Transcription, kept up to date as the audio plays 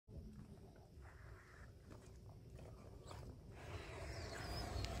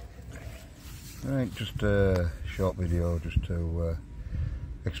Right, just a short video just to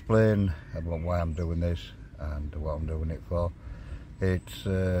explain about why I'm doing this and what I'm doing it for. It's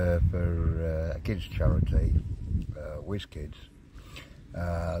for a kids charity, Whizz Kids.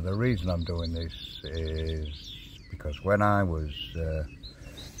 The reason I'm doing this is because when I was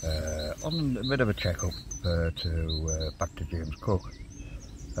on a bit of a checkup back to James Cook,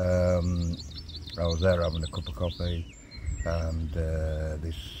 I was there having a cup of coffee, and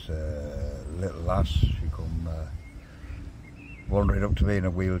this little lass, she come wandering up to me in a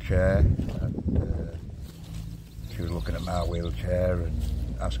wheelchair, and she was looking at my wheelchair and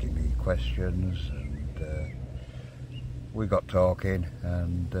asking me questions, and we got talking,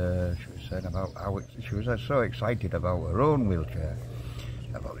 and she was saying about how she was so excited about her own wheelchair,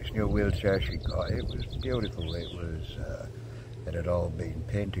 about this new wheelchair she got. It was beautiful. It had all been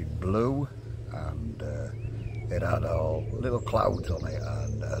painted blue, and it had all little clouds on it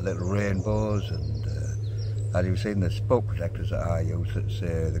and little rainbows, and you've seen the spoke protectors that I use that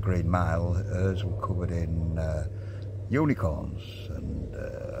say the Green Mile. Hers were covered in unicorns and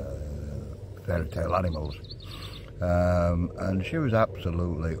fairy tale animals, and she was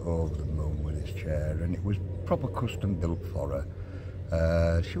absolutely over the moon with this chair, and it was proper custom built for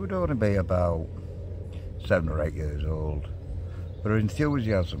her. She would only be about 7 or 8 years old. But her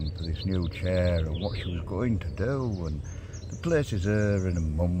enthusiasm for this new chair and what she was going to do, and the places her and her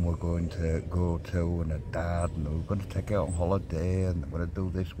mum were going to go to, and her dad, and they were going to take her on holiday, and they were going to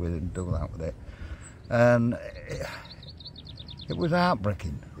do this with it and do that with it. And it was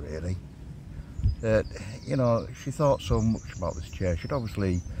heartbreaking, really, that, you know, she thought so much about this chair. She'd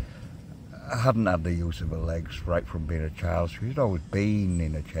obviously hadn't had the use of her legs right from being a child. She'd always been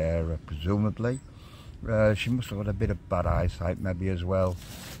in a chair, presumably. She must have had a bit of bad eyesight maybe as well,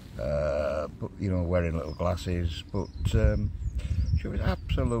 but, you know, wearing little glasses, but she was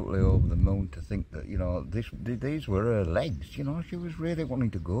absolutely over the moon to think that, you know, these were her legs. You know, she was really wanting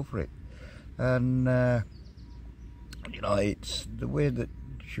to go for it, and you know, it's the way that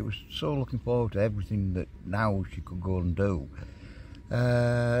she was so looking forward to everything that now she could go and do.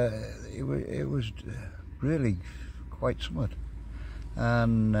 It was really quite something,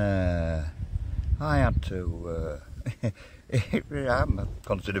 and I had to, I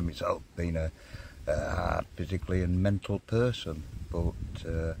consider myself being a hard physically and mental person, but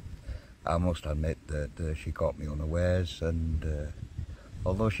I must admit that she caught me unawares, and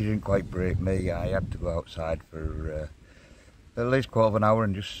although she didn't quite break me, I had to go outside for at least quarter of an hour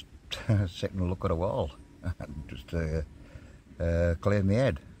and just sit and look at a wall, just to clear my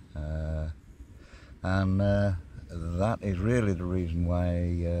head, and that is really the reason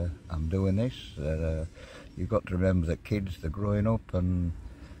why I'm doing this. You've got to remember that kids, they're growing up and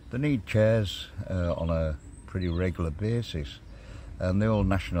they need chairs on a pretty regular basis, and the old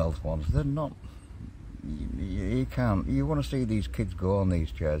national health ones, they're not, you want to see these kids go on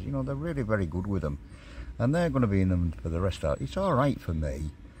these chairs. You know, they're really very good with them, and they're going to be in them for the rest of it. It's all right for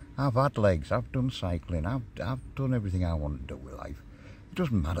me. I've had legs, I've done cycling, I've done everything I want to do with life. It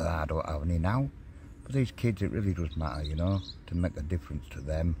doesn't matter that I don't have any now. For these kids, it really does matter, you know, to make a difference to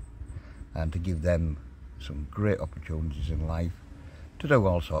them and to give them some great opportunities in life, to do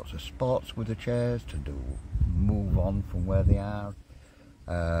all sorts of sports with the chairs, to move on from where they are,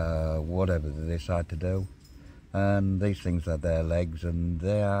 whatever they decide to do. And these things are their legs, and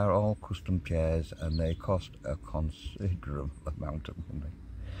they are all custom chairs, and they cost a considerable amount of money.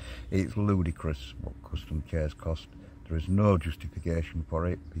 It's ludicrous what custom chairs cost. There is no justification for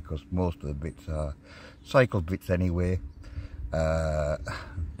it, because most of the bits are cycle bits anyway.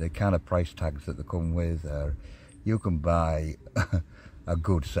 The kind of price tags that they come with are, you can buy a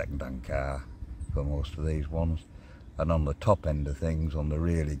good second-hand car for most of these ones, and on the top end of things, on the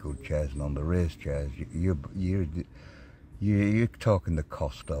really good chairs and on the race chairs, you're talking the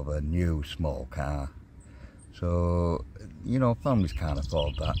cost of a new small car. So, you know, families can't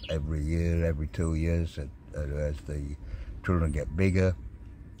afford that every year, every 2 years. As the children get bigger,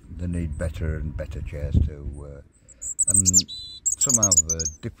 they need better and better chairs too, and some have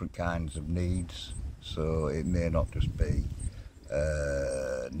different kinds of needs, so it may not just be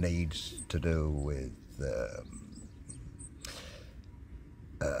needs to do with the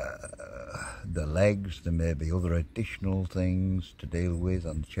legs. There may be other additional things to deal with,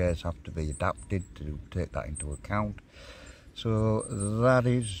 and the chairs have to be adapted to take that into account. So that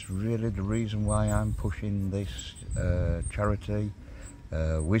is really the reason why I'm pushing this charity,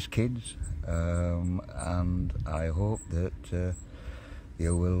 Whizz Kids, and I hope that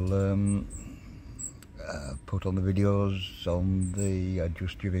you will put on the videos on the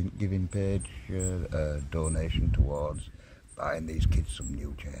Just Giving page donation towards buying these kids some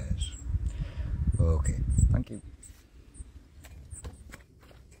new chairs. Okay, thank you.